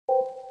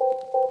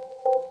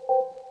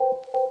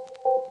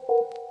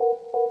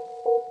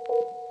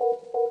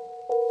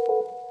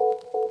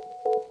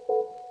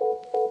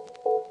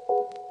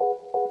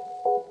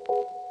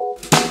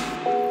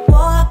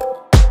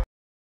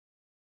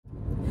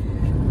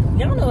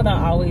y'all know what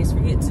I always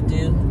forget to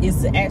do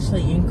is to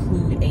actually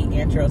include a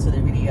intro to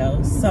the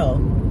video. So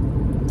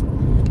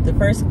the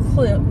first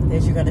clip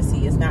that you're gonna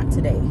see is not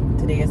today.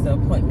 Today is the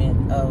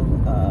appointment of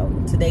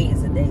today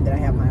is the day that I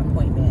have my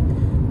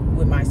appointment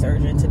with my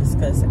surgeon to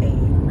discuss a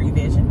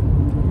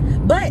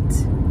revision. But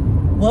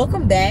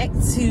welcome back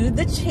to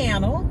the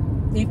channel.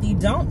 If you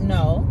don't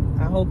know,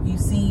 I hope you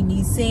see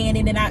me saying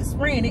it and not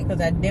spraying it,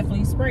 because I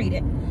definitely sprayed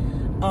it.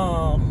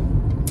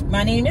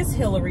 My name is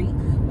Hillary.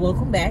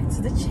 Welcome back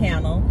to the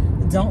channel.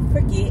 Don't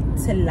forget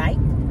to like,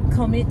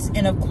 comment,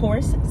 and of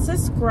course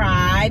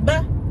subscribe.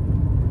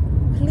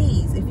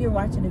 Please, if you're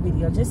watching the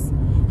video, just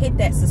hit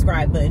that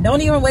subscribe button. Don't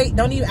even wait.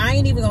 I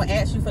ain't even gonna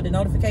ask you for the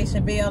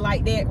notification bell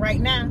like that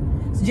right now.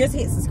 So just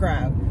hit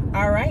subscribe.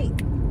 All right,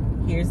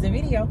 here's the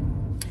video.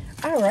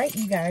 All right,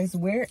 you guys,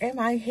 where am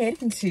I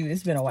heading to?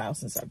 It's been a while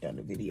since I've done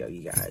the video,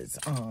 you guys.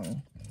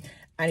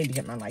 I need to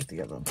get my life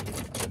together.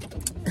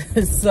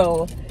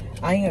 So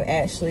I am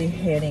actually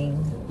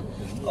heading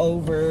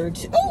over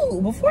to, oh,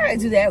 before I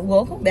do that,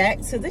 welcome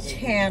back to the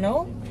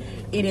channel.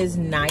 It is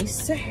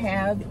nice to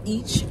have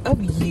each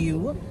of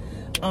you.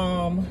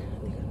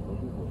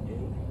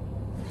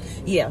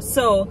 Yeah,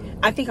 so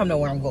I think I know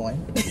where I'm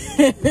going.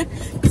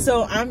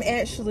 So I'm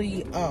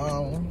actually,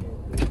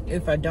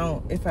 if I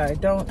don't,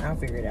 I'll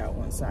figure it out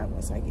once I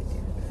get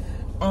there.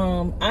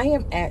 I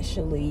am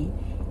actually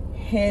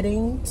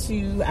heading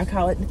to, I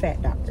call it the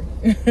fat doctor,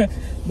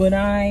 but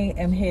I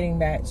am heading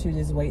back to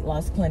this weight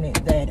loss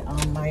clinic that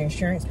my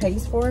insurance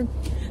pays for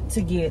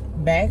to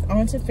get back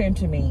onto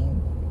phentermine,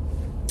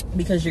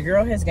 because your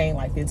girl has gained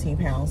like 15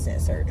 pounds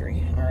since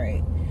surgery. All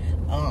right.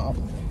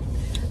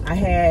 I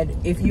had,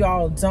 if you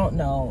all don't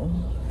know,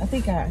 I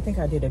think I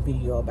did a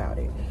video about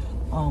it,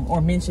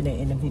 or mentioned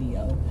it in the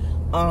video.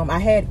 I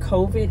had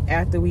COVID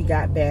after we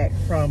got back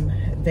from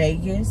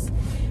Vegas,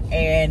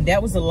 and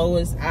that was the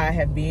lowest I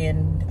have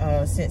been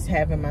since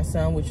having my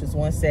son, which was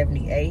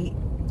 178.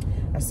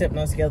 I stepped on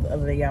the scale the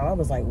other day, y'all. I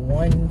was like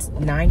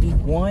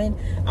 191.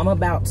 I'm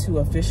about to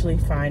officially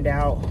find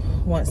out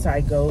once I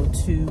go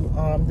to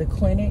the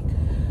clinic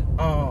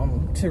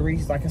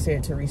like I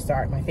said, to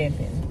restart my fen,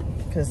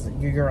 because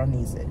your girl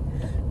needs it.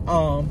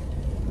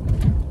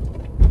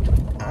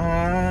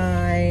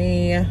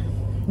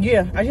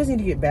 I just need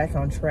to get back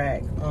on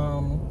track.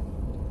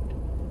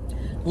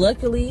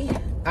 Luckily,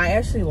 I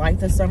actually like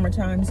the summer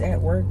times at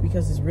work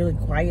because it's really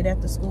quiet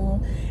at the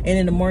school, and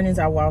in the mornings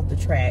I walk the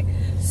track.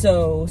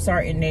 So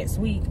starting next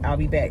week, I'll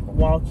be back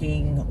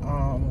walking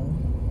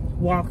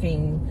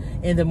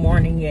in the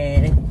morning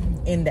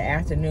and in the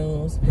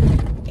afternoons.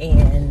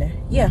 And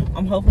yeah,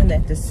 I'm hoping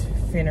that this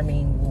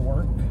phentermine will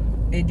work.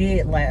 It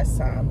did last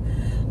time.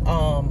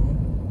 I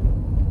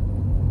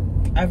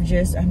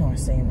know I'm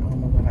saying a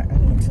lot. I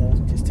need to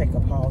just take a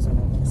pause and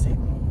I'm gonna say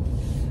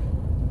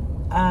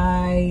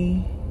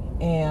I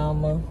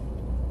am all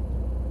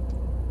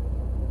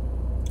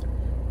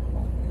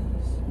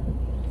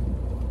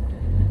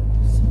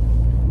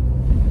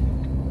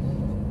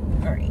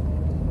right.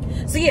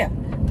 So yeah,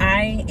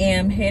 I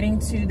am heading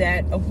to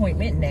that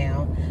appointment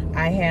now.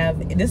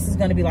 This is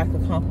gonna be like a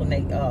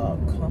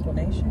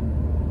compilation.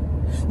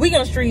 We're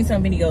gonna stream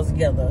some videos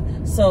together.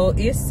 So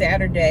it's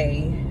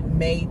Saturday,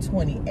 May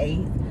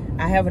 28th.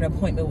 I have an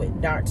appointment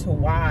with Dr.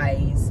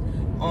 Weiss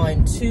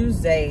on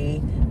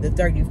Tuesday, the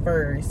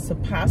 31st, to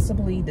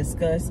possibly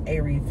discuss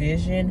a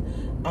revision.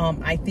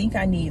 I think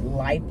I need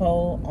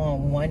LIPO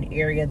on one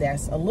area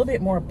that's a little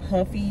bit more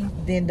puffy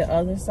than the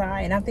other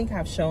side. And I think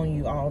I've shown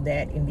you all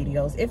that in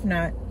videos. If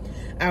not,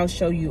 I'll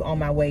show you on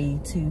my way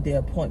to the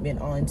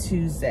appointment on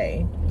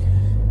Tuesday.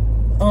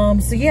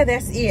 So yeah,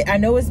 that's it. I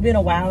know it's been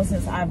a while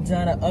since I've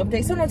done an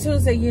update. So on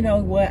Tuesday, you know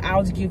what,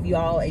 I'll give you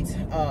all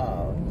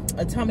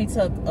a tummy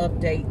tuck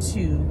update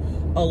too,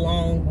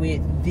 along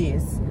with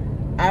this.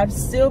 I've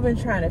still been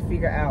trying to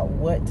figure out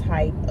what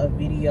type of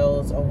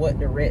videos or what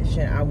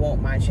direction I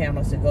want my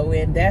channels to go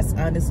in. That's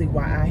honestly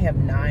why I have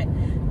not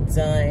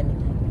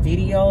done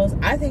videos.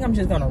 I think I'm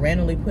just gonna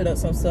randomly put up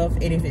some stuff,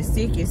 and if it's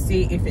sick, it's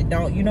sick. If it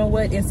don't, you know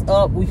what, it's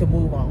up, we can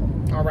move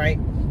on. All right.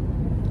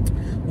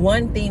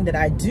 One thing that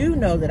I do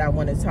know that I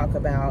want to talk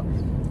about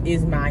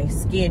is my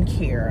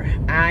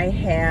skincare. I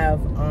have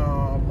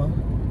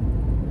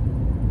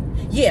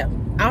yeah,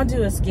 I'll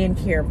do a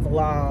skincare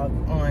vlog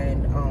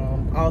on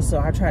also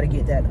I'll try to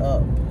get that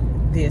up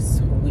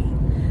this week.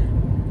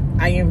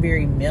 I am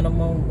very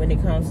minimal when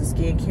it comes to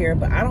skincare,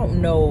 but I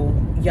don't know,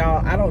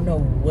 y'all, I don't know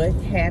what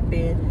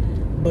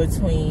happened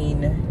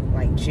between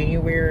like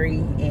January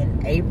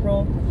and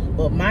April,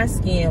 but my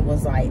skin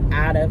was like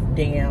out of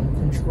damn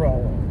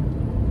control.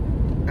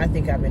 I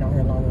think I've been on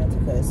here long enough to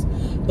cuss,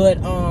 but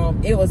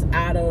it was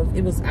out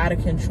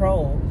of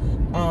control.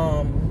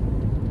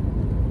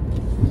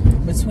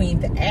 Between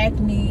the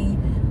acne,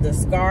 the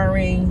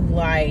scarring,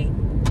 like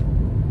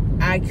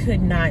I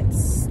could not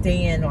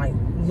stand like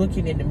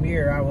looking in the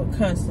mirror. I would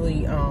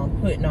constantly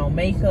putting on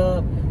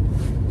makeup.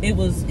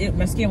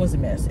 My skin was a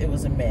mess. It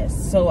was a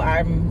mess. So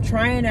I'm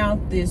trying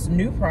out this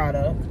new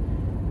product,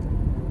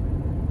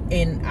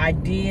 and I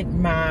did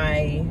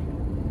my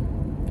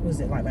was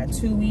it like my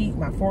 2-week,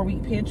 my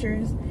 4-week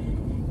pictures,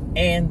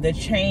 and the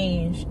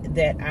change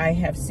that I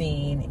have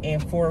seen in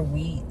 4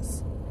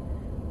 weeks,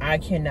 I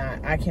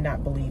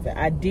cannot believe it.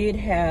 I do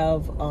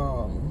have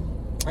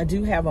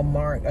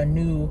a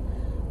new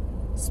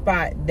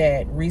spot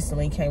that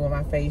recently came on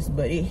my face,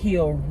 but it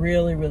healed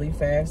really, really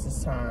fast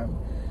this time.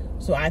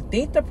 So I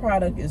think the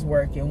product is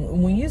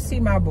working. When you see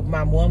my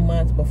 1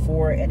 month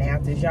before and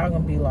after, y'all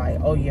gonna be like,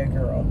 oh yeah,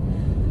 girl.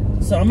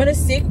 So I'm gonna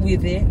stick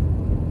with it.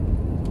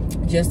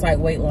 Just like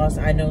weight loss,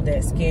 I know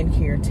that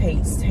skincare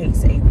takes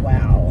a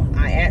while.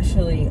 I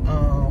actually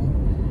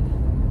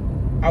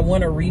I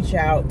want to reach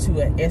out to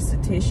an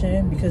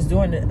esthetician, because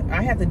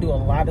I have to do a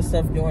lot of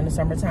stuff during the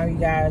summertime, you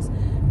guys,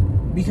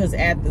 because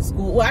at the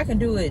school, well, I can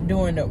do it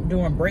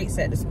during breaks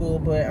at the school,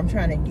 but I'm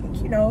trying to,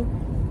 you know,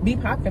 be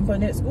popping for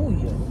next school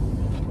year.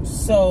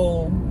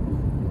 So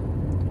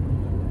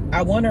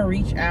I want to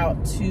reach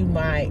out to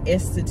my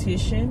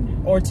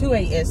esthetician, or to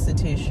a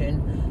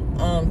esthetician,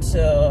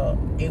 to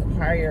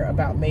inquire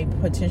about maybe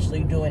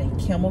potentially doing a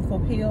chemical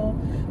peel,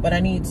 but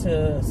I need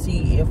to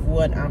see if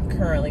what I'm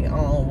currently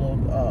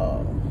on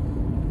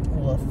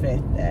will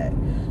affect that.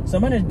 So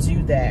I'm gonna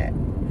do that.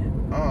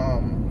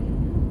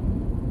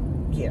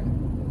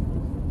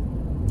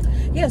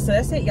 Yeah, so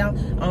that's it, y'all.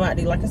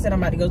 Like I said,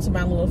 I'm about to go to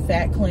my little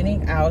fat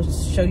clinic. I'll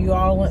show you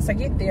all once I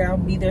get there. I'll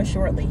be there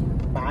shortly.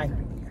 Bye.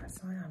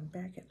 So I'm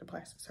back at the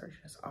plastic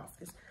surgeon's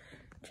office,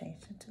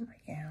 changed into my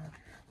gown.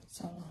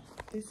 So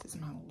this is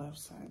my left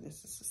side.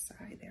 This is the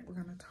side that we're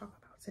gonna talk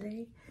about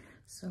today.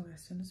 So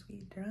as soon as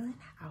we're done,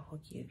 I will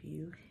give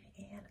you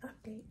an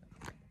update.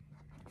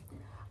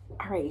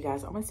 All right, you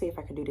guys, I'm gonna see if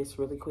I can do this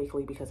really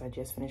quickly because I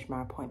just finished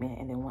my appointment,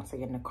 and then once I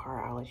get in the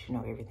car, I'll let you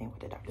know everything what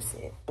the doctor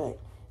said. But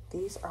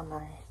these are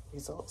my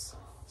results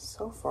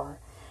so far.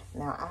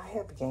 Now, I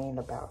have gained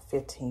about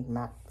 15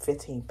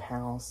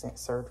 pounds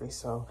since surgery,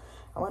 so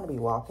I'm gonna be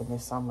walking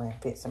this summer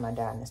and fixing my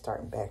diet and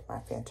starting back my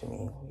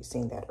phentermine. You've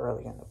seen that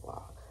earlier in the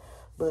vlog.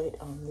 But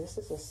this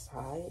is a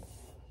side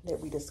that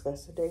we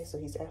discussed today. So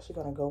he's actually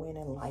gonna go in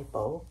and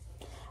lipo.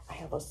 I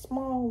have a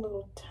small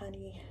little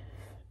tiny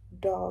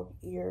dog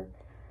ear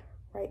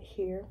right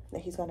here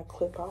that he's gonna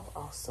clip off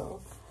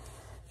also.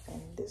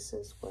 And this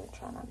is what,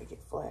 try not to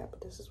get flat,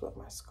 but this is what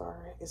my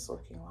scar is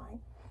looking like.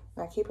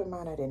 Now keep in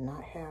mind, I did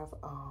not have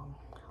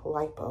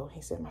lipo.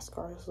 He said my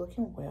scar is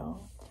looking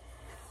well.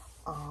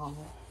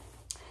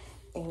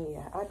 And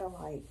yeah, I know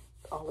like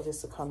all of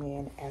this will come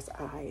in as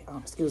I,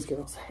 excuse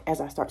girls,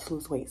 as I start to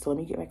lose weight. So let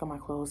me get back on my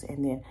clothes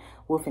and then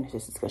we'll finish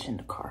this discussion in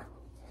the car.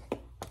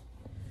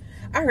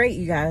 All right,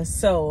 you guys,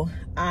 so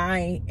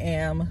I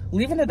am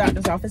leaving the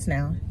doctor's office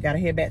now. Gotta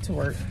head back to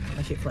work.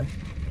 My Chick-fil-A.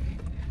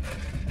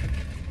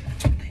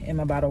 And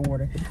my bottle of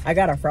water. I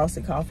got a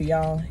frosted coffee,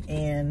 y'all,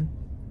 and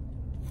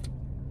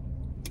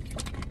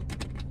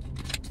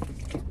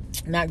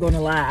not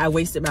gonna lie, I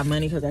wasted my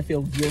money because I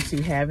feel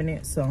guilty having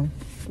it. So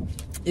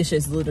it's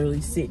just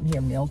literally sitting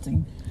here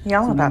melting.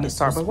 Yeah, I'm about to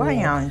start, but why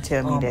y'all didn't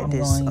tell me that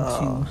this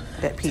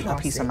that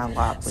piece of my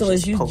lap was so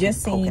as you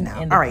just seen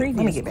in the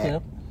previous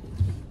clip,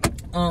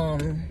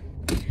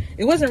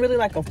 it wasn't really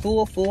like a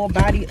full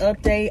body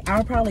update.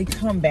 I'll probably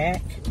come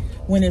back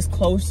when it's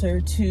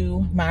closer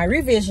to my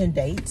revision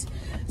date.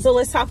 So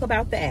let's talk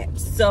about that.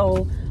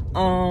 So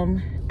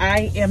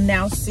I am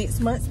now 6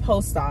 months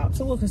post-op,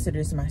 so we'll consider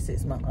this my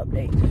 6-month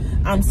update.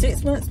 I'm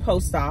 6 months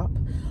post-op.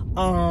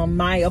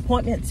 My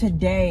appointment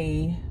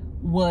today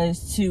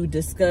was to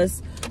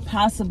discuss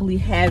possibly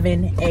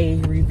having a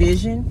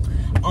revision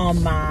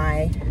on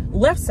my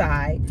left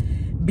side,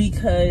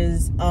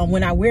 because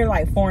when I wear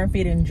like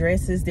form-fitting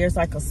dresses, there's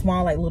like a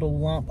small like little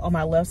lump on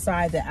my left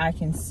side that I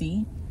can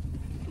see.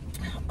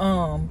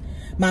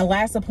 My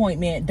last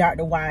appointment,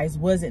 Dr. Weiss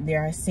wasn't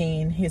there. I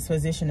seen his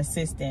physician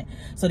assistant,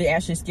 so they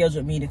actually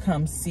scheduled me to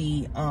come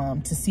see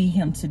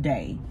him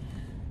today.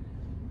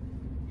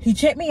 He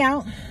checked me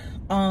out,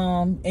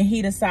 and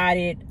he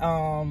decided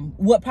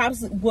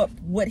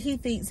what he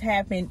thinks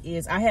happened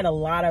is I had a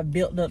lot of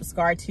built up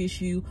scar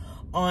tissue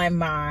on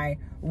my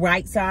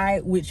right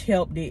side, which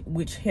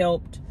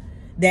helped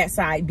that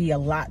side be a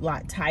lot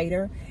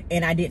tighter,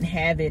 and I didn't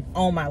have it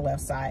on my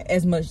left side,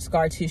 as much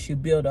scar tissue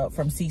build up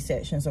from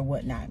C-sections or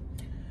whatnot.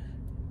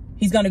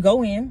 He's gonna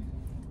go in,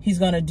 he's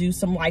gonna do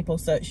some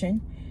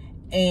liposuction,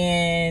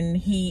 and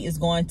he is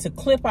going to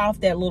clip off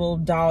that little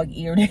dog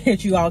ear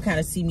that you all kind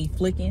of see me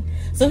flicking.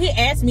 So he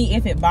asked me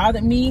if it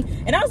bothered me,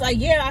 and I was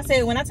like, yeah. I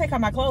said, when I take off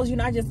my clothes, you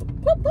know, I just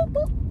boop, boop,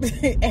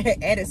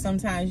 boop. At it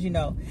sometimes, you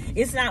know.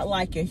 It's not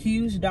like a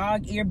huge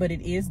dog ear, but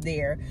it is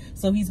there.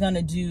 So he's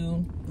gonna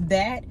do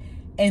that,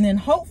 and then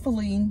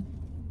hopefully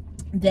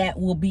that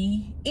will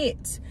be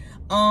it.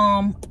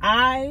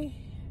 I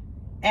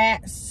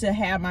asked to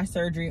have my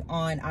surgery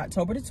on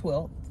October the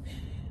 12th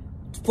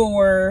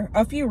for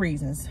a few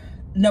reasons.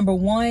 Number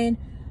one,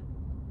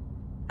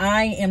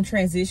 I am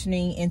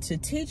transitioning into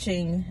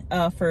teaching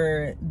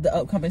for the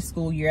upcoming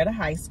school year at a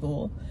high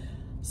school.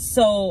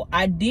 So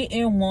I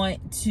didn't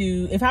want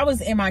to, if I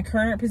was in my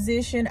current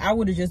position, I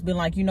would have just been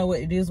like, you know what,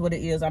 it is what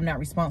it is. I'm not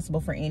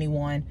responsible for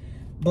anyone.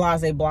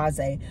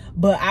 blase.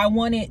 But I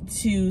wanted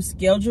to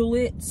schedule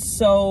it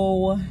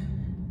so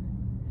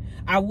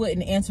I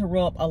wouldn't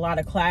interrupt a lot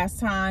of class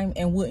time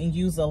and wouldn't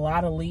use a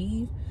lot of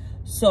leave.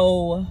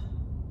 So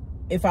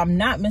if I'm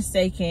not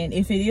mistaken,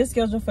 if it is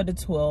scheduled for the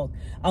 12th,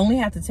 I only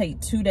have to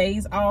take 2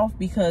 days off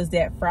because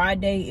that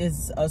Friday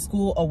is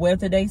a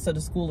weather day, so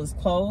the school is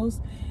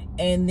closed.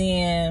 And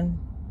then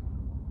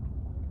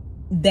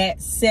that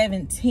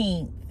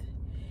 17th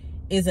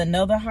is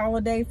another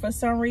holiday for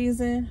some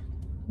reason.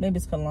 Maybe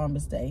it's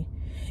Columbus Day.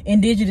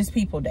 Indigenous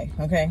People Day,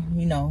 okay?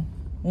 You know,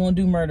 we won't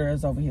do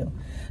murderers over here.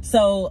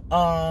 So,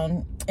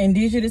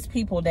 Indigenous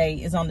People Day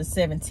is on the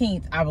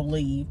 17th, I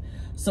believe.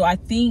 So I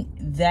think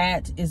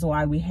that is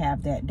why we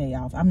have that day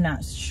off. I'm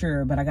not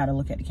sure, but I got to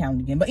look at the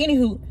calendar again. But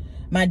anywho,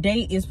 my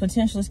date is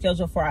potentially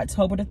scheduled for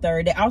October the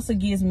 3rd. It also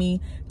gives me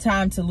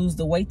time to lose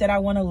the weight that I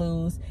want to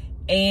lose.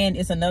 And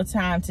it's enough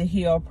time to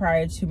heal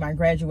prior to my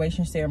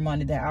graduation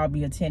ceremony that I'll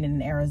be attending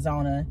in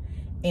Arizona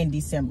in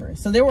December.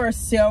 So there were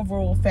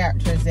several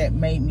factors that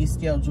made me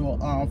schedule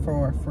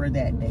for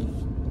that date.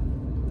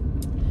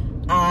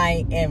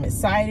 I am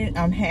excited.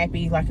 I'm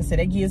happy. Like I said,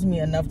 it gives me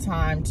enough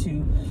time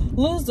to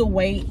lose the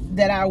weight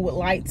that I would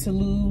like to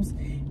lose,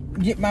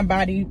 get my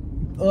body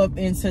up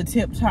into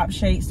tip-top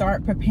shape,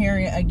 start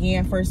preparing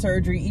again for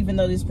surgery. Even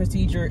though this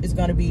procedure is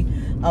going to be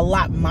a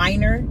lot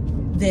minor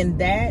than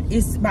that,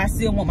 I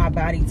still want my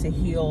body to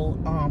heal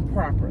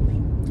properly.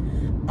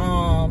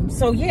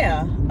 So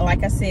yeah,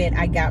 like I said,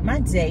 I got my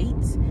date.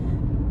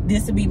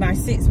 This will be my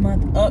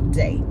 6-month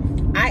update.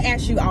 I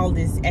ask you all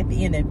this at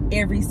the end of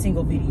every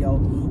single video.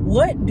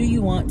 What do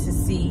you want to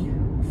see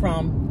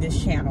from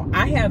this channel?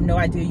 I have no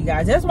idea, you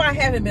guys. That's why I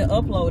haven't been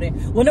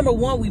uploading. Well, number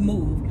one, we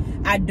moved.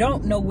 I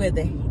don't know where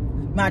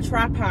my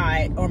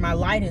tripod or my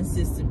lighting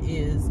system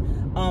is.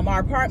 Our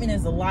apartment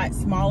is a lot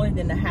smaller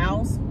than the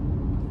house.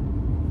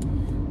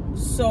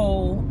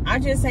 So I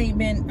just ain't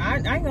been, I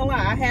ain't gonna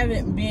lie, I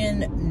haven't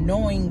been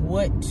knowing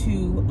what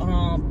to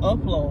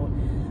upload.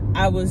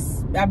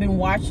 I've been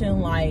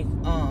watching like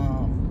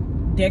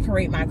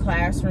decorate my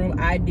classroom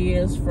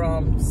ideas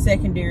from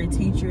secondary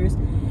teachers,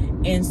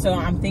 and so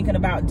I'm thinking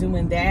about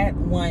doing that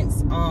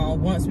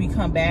once we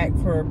come back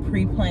for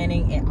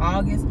pre-planning in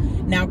August.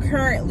 Now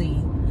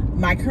currently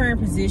my current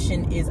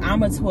position is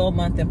I'm a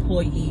 12-month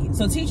employee.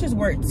 So teachers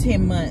work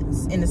 10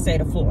 months in the state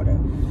of Florida.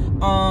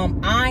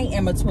 I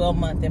am a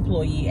 12-month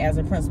employee as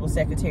a principal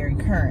secretary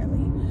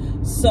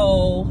currently.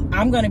 So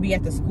I'm going to be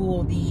at the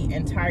school the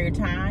entire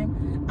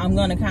time. I'm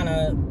going to kind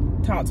of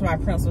talk to my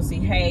principal, see,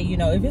 hey, you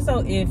know, if it's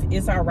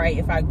all right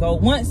if I go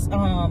once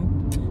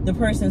the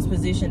person's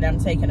position that I'm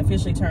taking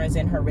officially turns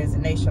in her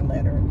resignation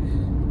letter.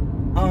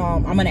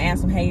 I'm going to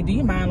ask them, hey, do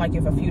you mind like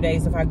if a few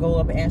days if I go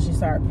up and actually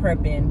start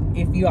prepping,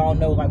 if you all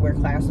know like where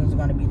classrooms are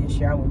going to be this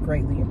year? I would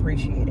greatly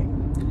appreciate it.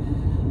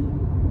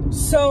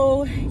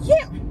 So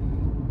yeah,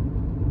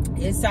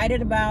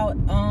 excited about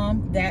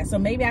that. So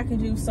maybe I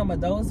can do some of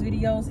those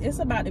videos. It's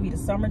about to be the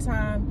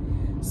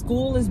summertime.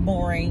 School is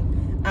boring.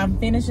 I'm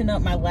finishing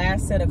up my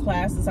last set of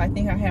classes. I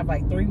think I have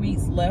like 3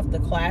 weeks left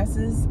of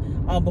classes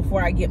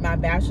before I get my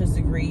bachelor's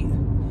degree.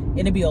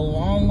 It'll be a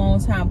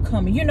long time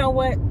coming. You know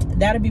what?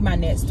 That'll be my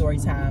next story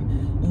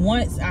time.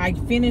 Once I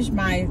finish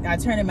I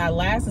turn in my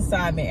last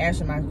assignment.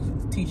 Actually, my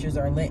teachers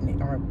are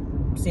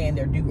saying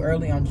they're due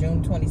early on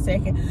June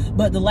 22nd.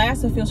 But the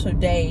last official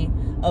day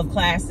of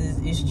classes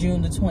is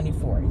June the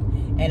 24th.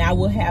 And I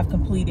will have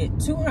completed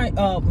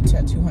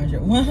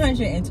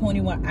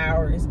 121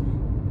 hours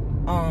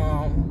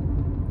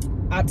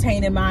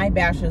obtaining my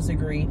bachelor's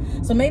degree.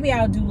 So maybe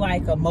I'll do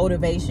like a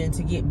motivation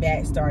to get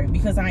back started,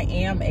 because I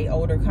am a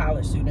older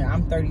college student.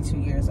 I'm 32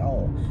 years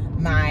old.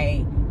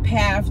 My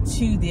path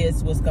to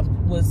this was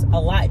a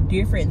lot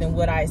different than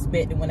what I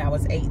expected when I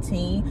was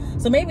 18.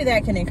 So maybe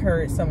that can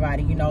encourage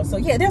somebody, you know. So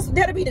yeah,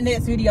 that'll be the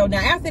next video. Now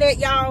after that,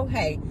 y'all,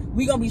 hey,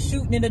 we're gonna be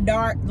shooting in the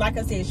dark. Like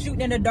I said,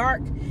 shooting in the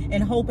dark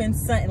and hoping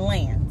something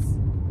lands,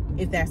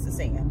 if that's the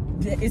saying.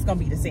 It's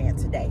gonna be the saying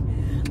today.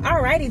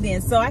 Alrighty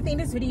then, so I think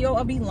this video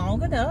will be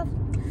long enough.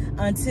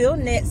 Until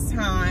next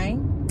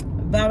time,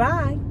 bye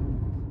bye.